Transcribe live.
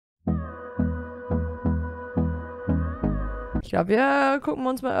Ich glaube, wir gucken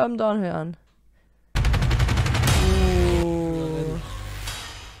uns mal Urban Downhill an.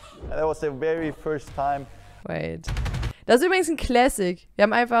 That was the very first time. Wait. Das ist übrigens ein Classic. Wir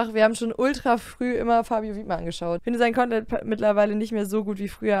haben schon ultra früh immer Fabio Wibmer angeschaut. Ich finde seinen Content mittlerweile nicht mehr so gut wie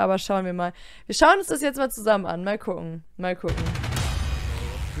früher, aber schauen wir mal. Wir schauen uns das jetzt mal zusammen an. Mal gucken. Mal gucken.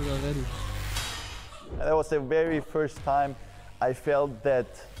 That was the very first time I felt that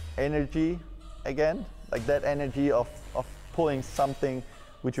energy again. Like that energy of pulling something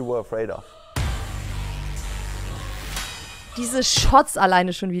which you were afraid of. Diese Shots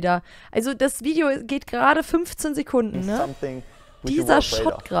alleine schon wieder. Also das Video geht gerade 15 Sekunden, ne? Dieser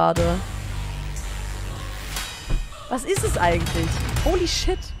Shot gerade. Was ist es eigentlich? Holy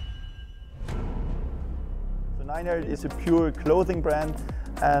shit. So Ninerd is a pure clothing brand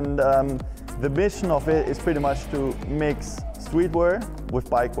and the mission of it is pretty much to mix streetwear with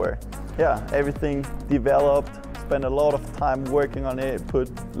bikewear. Yeah, everything developed, spent a lot of time working on it, put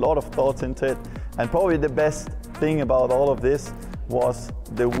a lot of thoughts into it, and probably the best thing about all of this was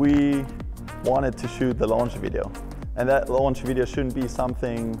that we wanted to shoot the launch video. And that launch video shouldn't be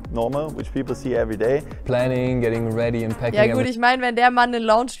something normal, which people see every day. Planning, getting ready and packing. Ja gut, ich meine, wenn der Mann ein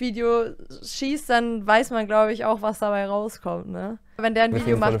Launch-Video schießt, dann weiß man, glaube ich, auch, was dabei rauskommt, ne? Wenn der ein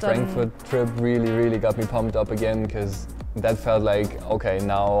Video macht, dann... The Frankfurt trip really got me pumped up again, because that felt like, okay,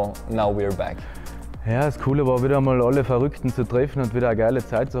 now we're back. Ja, das Coole war wieder mal alle Verrückten zu treffen und wieder eine geile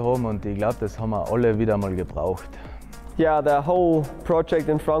Zeit zu haben und ich glaube, das haben wir alle wieder mal gebraucht. Yeah, the whole project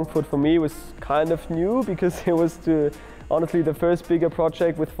in Frankfurt for me was kind of new because it was honestly the first bigger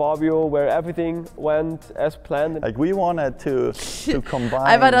project with Fabio where everything went as planned. Like we wanted to combine.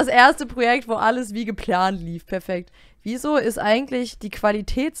 Einfach das erste Projekt, wo alles wie geplant lief. Perfekt. Wieso ist eigentlich die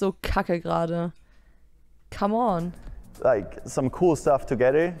Qualität so kacke gerade? Come on. Like some cool stuff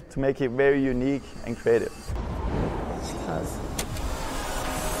together to make it very unique and creative. Krass.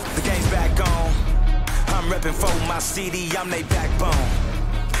 The game's back on. I'm repping for my city, I'm their backbone.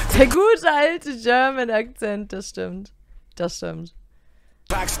 Der gute alte German-Akzent, das stimmt. Das stimmt.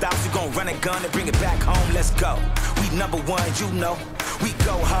 Clock stops, we gon' run a gun and bring it back home, let's go. We number one, you know. We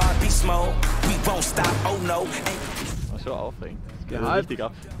go hard, be small. We won't stop, oh no. War schon aufregend. Ja, richtig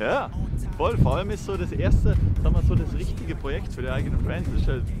ab. Ja, voll. Vor allem ist so das erste, sagen wir so, das richtige Projekt für die eigene Brand. Das ist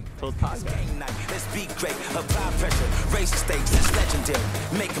halt total geil.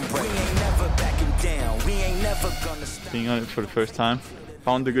 Being on it for the first time.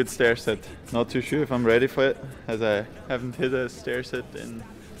 Found a good stair set. Not too sure if I'm ready for it, as I haven't hit a stair set in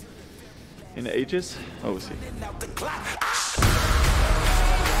ages. Oh, we'll see.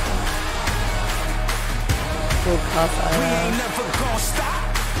 So krass, Alter.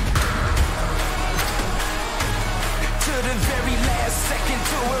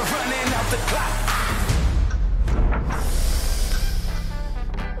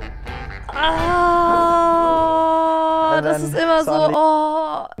 Ah, das ist immer so,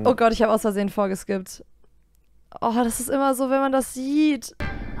 oh Gott, ich habe aus Versehen vorgeskippt. Oh, das ist immer so, wenn man das sieht.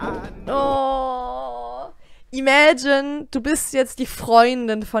 Oh. Imagine, du bist jetzt die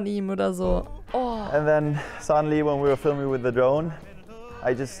Freundin von ihm oder so. Oh. And then suddenly when we were filming with the drone,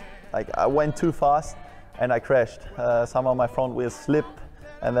 I went too fast and I crashed. Somehow my front wheel slipped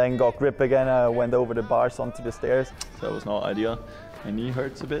and then got grip again. I went over the bars onto the stairs. So that was not ideal. My knee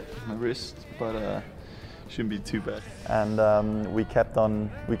hurts a bit, my wrist, but shouldn't be too bad. And we kept on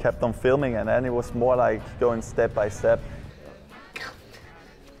filming, and then it was more like going step by step.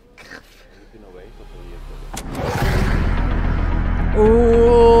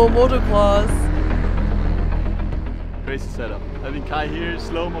 Oh, Motocross. Crazy setup. I think Kai here,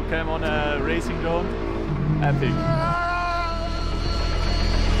 slow-mo cam on a racing drone. Epic.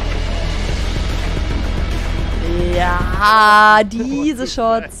 Ja, diese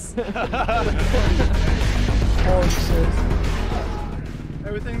Shots. Oh shit.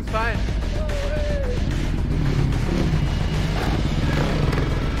 Everything's fine.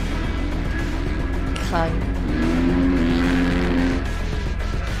 Krank.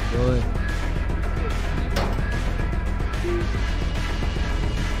 Cool.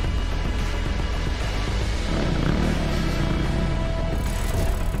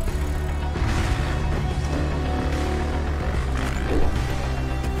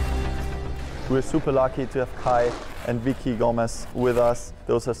 We're super lucky to have Kai and Vicky Gomez with us.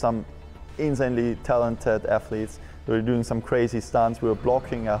 Those are some insanely talented athletes. They're doing some crazy stunts. We were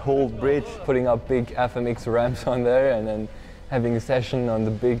blocking a whole bridge. Putting up big FMX ramps on there and then having a session on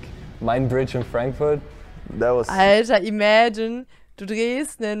the big Main Bridge in Frankfurt. That was... Alter, imagine, du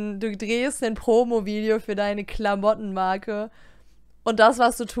drehst ein Promo-Video für deine Klamottenmarke und das,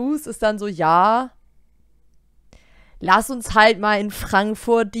 was du tust, ist dann so, ja, lass uns halt mal in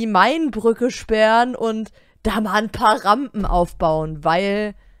Frankfurt die Mainbrücke sperren und da mal ein paar Rampen aufbauen,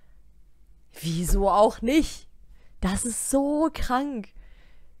 weil, wieso auch nicht? Das ist so krank.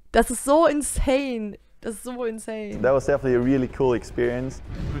 Das ist so insane. Das ist so insane. That was definitely a really cool experience.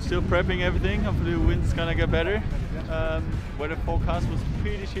 We're still prepping everything. Hopefully the wind's gonna get better. Weather forecast was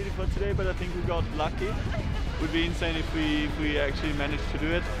pretty shitty for today, but I think we got lucky. It would be insane if we actually managed to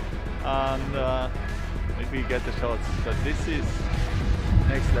do it, and if we get the shots. But this is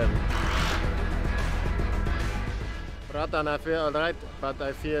next level. Bratan, I feel alright, but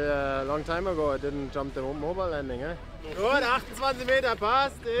I feel a long time ago I didn't jump the mobile landing. Eh? Gut, 28 Meter,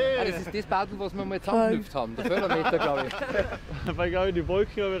 passt. Ah, das ist das Battle, was wir mal zusammengeknüpft haben, der Fördermeter, glaube ich. Weil, glaube ich, die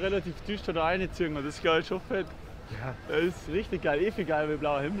Wolken habe ich relativ dicht da reingezogen und das ist geil schon fett. Ja. Das ist richtig geil, viel geil wie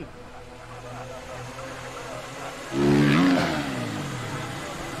blauer Himmel.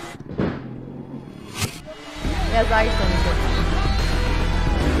 Ja, sag ich doch nicht.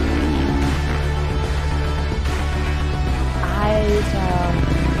 Alter.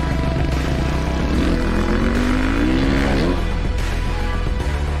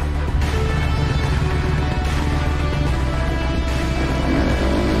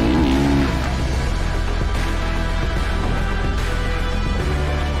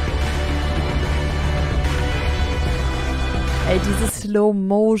 Ey, diese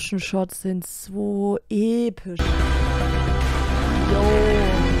Slow-Motion-Shots sind so episch. Yo.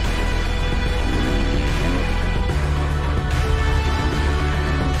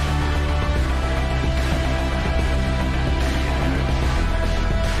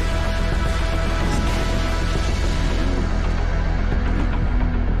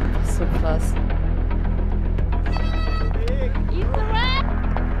 Das ist so krass.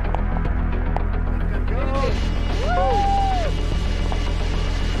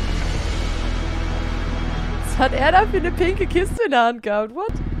 Was hat er da für eine pinke Kiste in der Hand gehabt?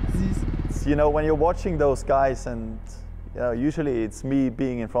 What? You know, when you're watching those guys, and you know, usually it's me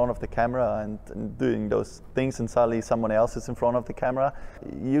being in front of the camera and doing those things, and suddenly someone else is in front of the camera,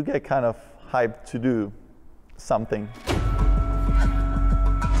 you get kind of hyped to do something.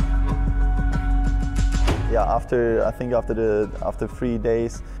 Yeah, after 3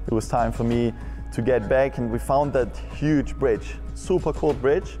 days, it was time for me to get back, and we found that huge bridge, super cool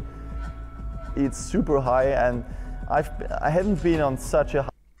bridge. It's super high, and I haven't been on such a.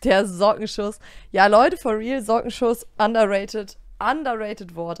 Der Sockenschuss. Ja, Leute, for real, Sockenschuss, underrated.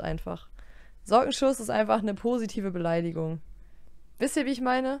 Underrated Wort einfach. Sockenschuss ist einfach eine positive Beleidigung. Wisst ihr, wie ich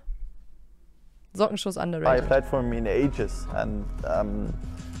meine? Sockenschuss underrated. High platform in ages, and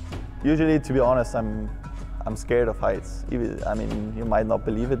usually, to be honest, I'm scared of heights. I mean, you might not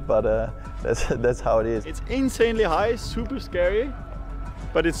believe it, but that's how it is. It's insanely high, super scary,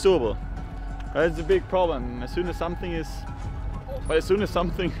 but it's doable. That's the big problem. As soon as something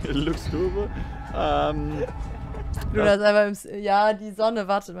looks doable. Du, das einfach ja, die Sonne,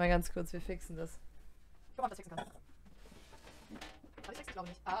 wartet mal ganz kurz, wir fixen das. Guck mal, ob das fixen kann. Aber ich fixen glaube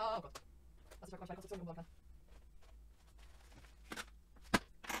ich nicht. Ah, oh Gott. Lass ich mal meine Konstruktion umbauen kann.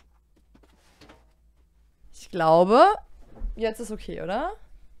 Ich glaube, jetzt ist okay, oder?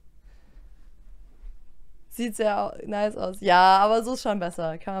 Sieht sehr nice aus. Ja, aber so ist schon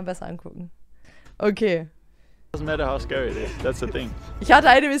besser. Kann man besser angucken. Okay. Doesn't matter how scary it is. That's the thing. Ich hatte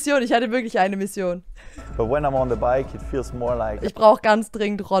eine Mission. Ich hatte wirklich eine Mission. But when I'm on the bike, it feels more like. Ich brauche ganz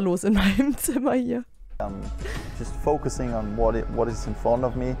dringend Rollos in meinem Zimmer hier. Just focusing on what is in front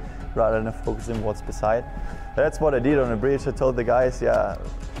of me, rather than focusing what's beside. That's what I did on the bridge. I told the guys, yeah.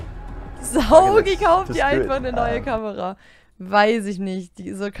 Sau gekauft, die einfach eine neue Kamera. Weiß ich nicht.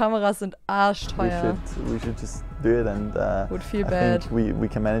 Diese Kameras sind arschteuer. We should just do it, and would feel I bad. think we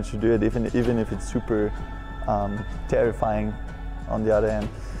can manage to do it, even if it's super terrifying on the other hand.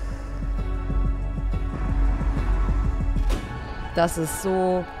 Das ist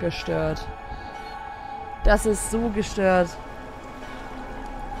so gestört. Das ist so gestört.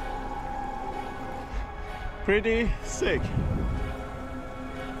 Pretty sick.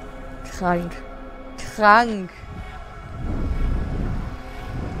 Krank. Krank.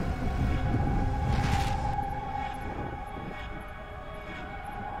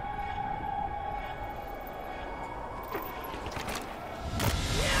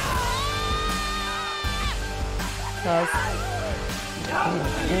 Krass.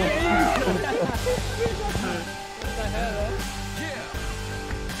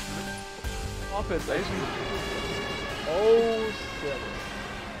 Oh, shit.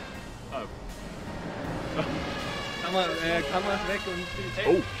 Kamera ist weg und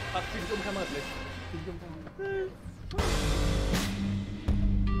Oh. Kamera ist weg.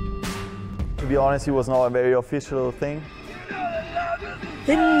 be honest, it was not a very official thing.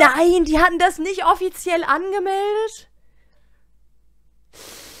 Nein, die hatten das nicht offiziell angemeldet?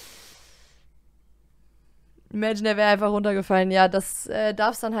 Imagine, der wäre einfach runtergefallen. Ja, das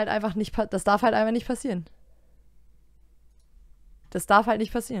darf dann halt einfach nicht das darf halt einfach nicht passieren. Das darf halt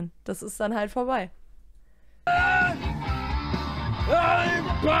nicht passieren. Das ist dann halt vorbei.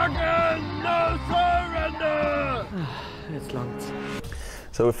 Jetzt langt's.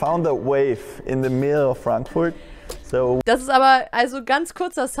 So we found a wave in the middle of Frankfurt. So Das ist aber, also ganz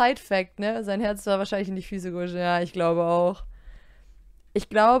kurzer Side-Fact, ne? Sein Herz war wahrscheinlich in die Füße gerutscht. Ja, ich glaube auch. Ich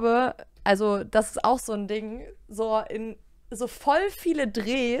glaube, also das ist auch so ein Ding, so in so voll viele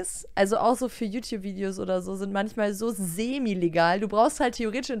Drehs, also auch so für YouTube-Videos oder so, sind manchmal so semi-legal. Du brauchst halt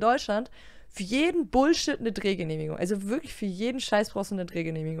theoretisch in Deutschland für jeden Bullshit eine Drehgenehmigung. Also wirklich für jeden Scheiß brauchst du eine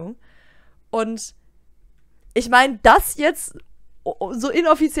Drehgenehmigung. Und ich meine, das jetzt so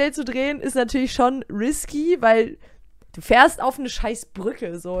inoffiziell zu drehen, ist natürlich schon risky, weil du fährst auf eine scheiß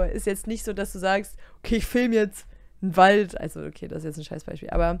Brücke. So ist jetzt nicht so, dass du sagst, okay, ich filme jetzt einen Wald. Also, okay, das ist jetzt ein scheiß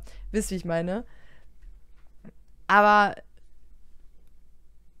Beispiel. Aber wisst, wie ich meine. Aber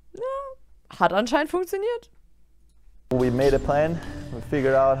ja, hat anscheinend funktioniert. we made a plan. We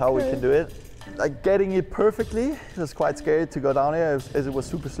figured out how we can do it. Like getting it perfectly, it was quite scary to go down here as it was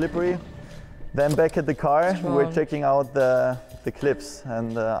super slippery. Then back at the car, we were checking out the clips,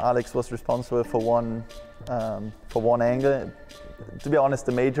 and Alex was responsible for one angle. To be honest,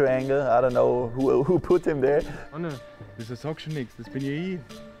 the major angle. I don't know who put him there. Anne, wieso sagst du nichts? Das bin ja ich.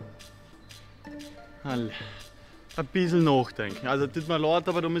 Ein bisschen nachdenken. Also, das tut mir leid,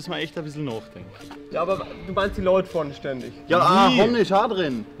 aber da müssen wir echt ein bisschen nachdenken. Ja, aber du meinst die Leute vorne ständig. Ja, Honne ist auch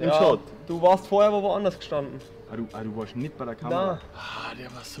drin, im Shot. Du warst vorher aber woanders gestanden. Du warst nicht bei der Kamera.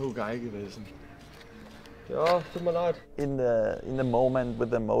 Der war so geil gewesen. Ja, tut mir leid. In the moment with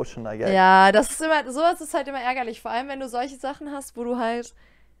the emotion, I guess. Ja, das ist immer, sowas ist halt immer ärgerlich. Vor allem, wenn du solche Sachen hast, wo du halt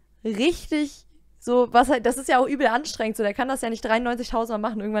richtig so, was halt, das ist ja auch übel anstrengend. So, der kann das ja nicht 93.000 Mal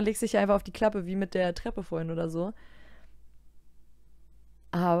machen. Irgendwann legst du dich ja einfach auf die Klappe, wie mit der Treppe vorhin oder so.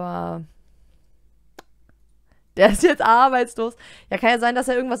 Aber der ist jetzt arbeitslos. Ja, kann ja sein, dass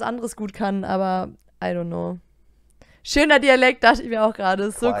er irgendwas anderes gut kann, aber I don't know. Schöner Dialekt, dachte ich mir auch gerade.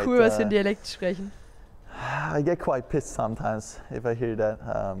 Ist so cool, was für ein Dialekt sprechen. I get quite pissed sometimes if I hear that.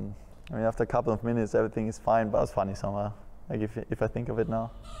 I mean, after a couple of minutes, everything is fine, but it's funny somehow. Like if I think of it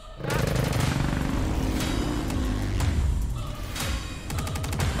now.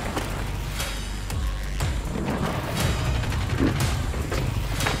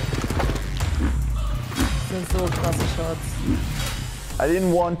 Das sind so krasse Shots. I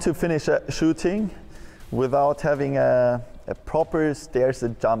didn't want to finish a shooting without having a proper stairs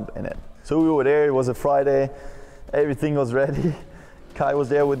and jump in it. So we were there, it was a Friday, everything was ready. Kai was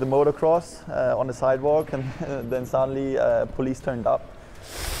there with the motocross on the sidewalk, and then suddenly police turned up.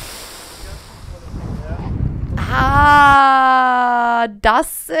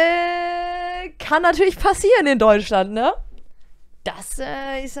 Das kann natürlich passieren in Deutschland, ne? Das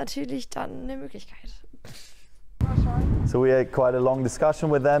ist natürlich dann eine Möglichkeit. So we had quite a long discussion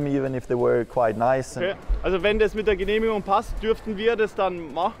with them, even if they were quite nice. Okay. Also wenn das mit der Genehmigung passt, dürften wir das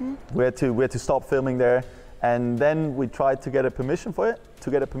dann machen? We had to stop filming there, and then we tried to get a permission for it, to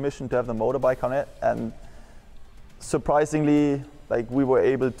get a permission to have the motorbike on it, and surprisingly, like we were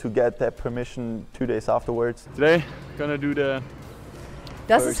able to get that permission 2 days afterwards. Today, gonna do the...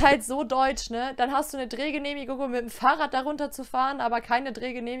 Das ist halt so deutsch, ne? Dann hast du eine Drehgenehmigung, um mit dem Fahrrad darunter zu fahren, aber keine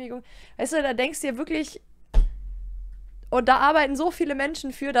Drehgenehmigung. Weißt du, da denkst du dir wirklich... Und da arbeiten so viele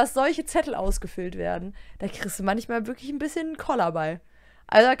Menschen für, dass solche Zettel ausgefüllt werden. Da kriegst du manchmal wirklich ein bisschen einen Koller bei.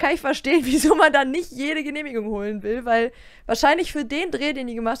 Also da kann ich verstehen, wieso man dann nicht jede Genehmigung holen will, weil wahrscheinlich für den Dreh, den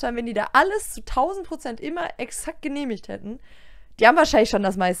die gemacht haben, wenn die da alles zu 1000% immer exakt genehmigt hätten, die haben wahrscheinlich schon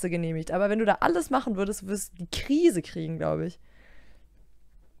das meiste genehmigt. Aber wenn du da alles machen würdest, wirst du die Krise kriegen, glaube ich.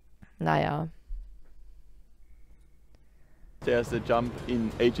 Naja. There's the jump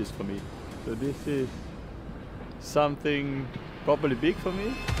in ages for me. So this is something probably big for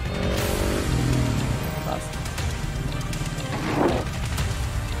me. Krass.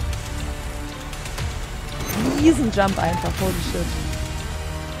 Riesenjump einfach, holy shit.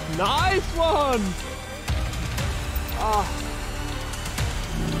 Nice one!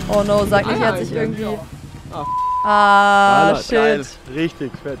 Oh no, sag nicht, er hat sich irgendwie... Alter, shit. geil.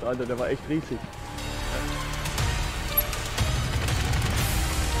 Richtig fett, Alter, der war echt riesig.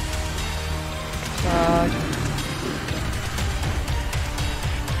 Stark.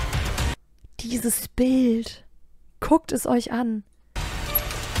 Dieses Bild. Guckt es euch an.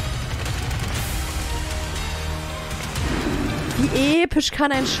 Wie episch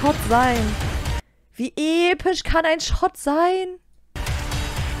kann ein Shot sein? Wie episch kann ein Shot sein?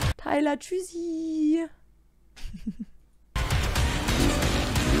 Tyler, tschüssi.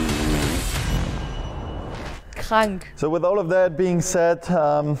 Krank. So with all of that being said,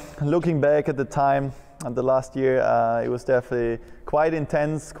 looking back at the time and the last year, it was definitely quite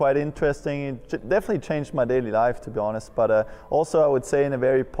intense, quite interesting. It definitely changed my daily life, to be honest, but also I would say in a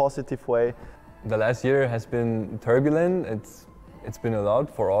very positive way. The last year has been turbulent. It's been a lot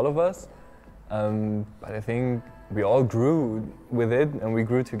for all of us, but I think we all grew with it and we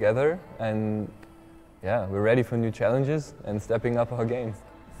grew together, and yeah, we're ready for new challenges and stepping up our games.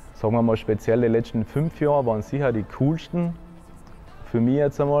 Sagen wir mal, speziell die letzten 5 Jahre waren sicher die coolsten für mich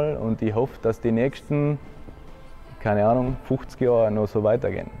jetzt einmal, und ich hoffe, dass die nächsten, keine Ahnung, 50 Jahre noch so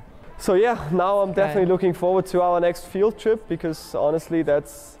weitergehen. So yeah, now I'm definitely looking forward to our next field trip, because honestly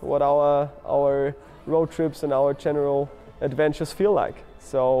that's what our road trips and our general adventures feel like.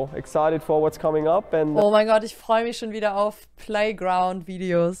 So excited for what's coming up. And oh mein Gott, ich freue mich schon wieder auf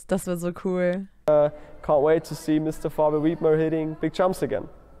Playground-Videos. Das wird so cool. Can't wait to see Mr. Fabio Wibmer hitting big jumps again.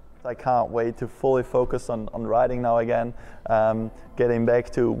 I can't wait to fully focus on riding now again, getting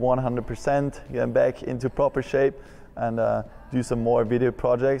back to 100%, getting back into proper shape, and do some more video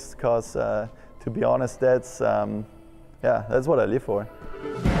projects, because to be honest, that's what I live for.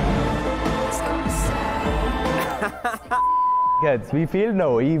 Jetzt, wie viel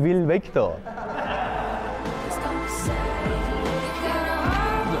noch? Ich will weg da.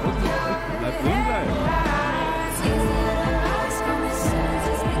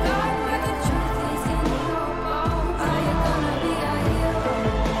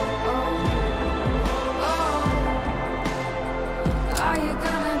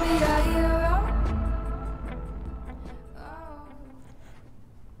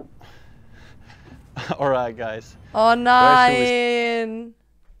 All right, guys. Oh nein!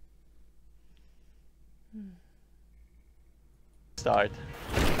 Start.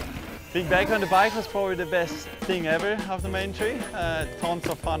 Being back on the bike was probably the best thing ever of the main tree. Tons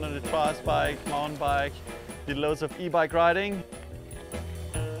of fun on the trials bike, mountain bike, did loads of e-bike riding.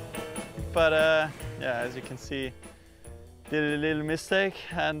 But yeah, as you can see, did a little mistake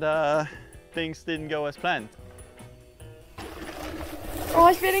and things didn't go as planned. Oh,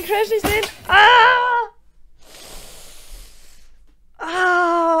 ich will den Crash nicht sehen. Ah!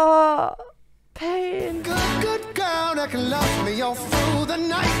 Ah! Pain. Good girl that can love me all through the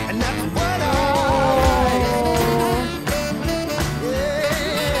night, and that's what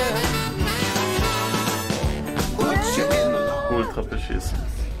Ultra beschissen.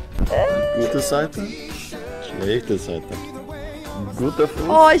 Gute Seite, schlechte Seite. Guter Fuß.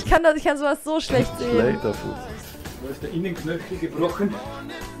 Oh, ich kann sowas so schlecht sehen. Schlechter Fuß. Da ist der Innenknöchel gebrochen.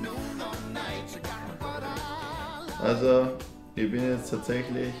 Also, ich bin jetzt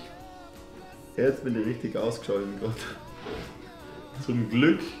tatsächlich, jetzt bin ich richtig ausgeschaltet gerade. Zum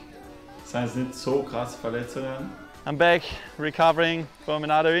Glück sind es nicht so krasse Verletzungen. I'm back recovering from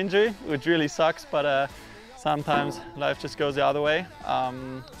another injury, which really sucks, but sometimes life just goes the other way.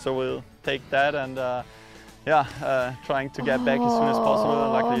 So we'll take that and trying to get back as soon as possible.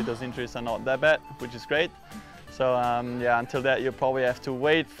 Luckily those injuries are not that bad, which is great. So yeah, until that you'll probably have to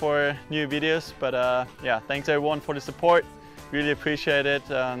wait for new videos, but yeah, thanks everyone for the support, really appreciate it,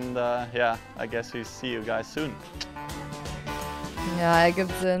 and yeah, I guess we see you guys soon. Ja,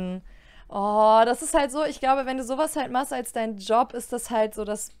 ergibt Sinn. Oh, das ist halt so, ich glaube, wenn du sowas halt machst als dein Job, ist das halt so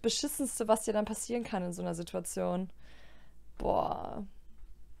das Beschissenste, was dir dann passieren kann in so einer Situation. Boah,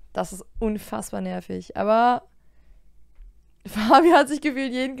 das ist unfassbar nervig, aber Fabio hat sich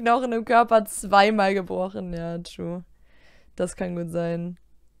gefühlt jeden Knochen im Körper zweimal gebrochen. Ja, true. Das kann gut sein.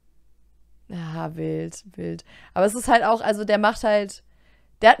 Ja, wild, wild. Aber es ist halt auch, also der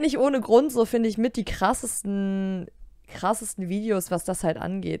hat nicht ohne Grund so, finde ich, mit die krassesten Videos, was das halt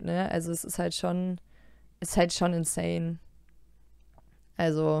angeht, ne? Also es ist halt schon insane.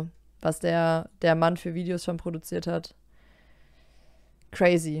 Also, was der Mann für Videos schon produziert hat.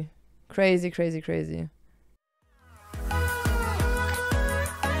 Crazy. Crazy, crazy, crazy.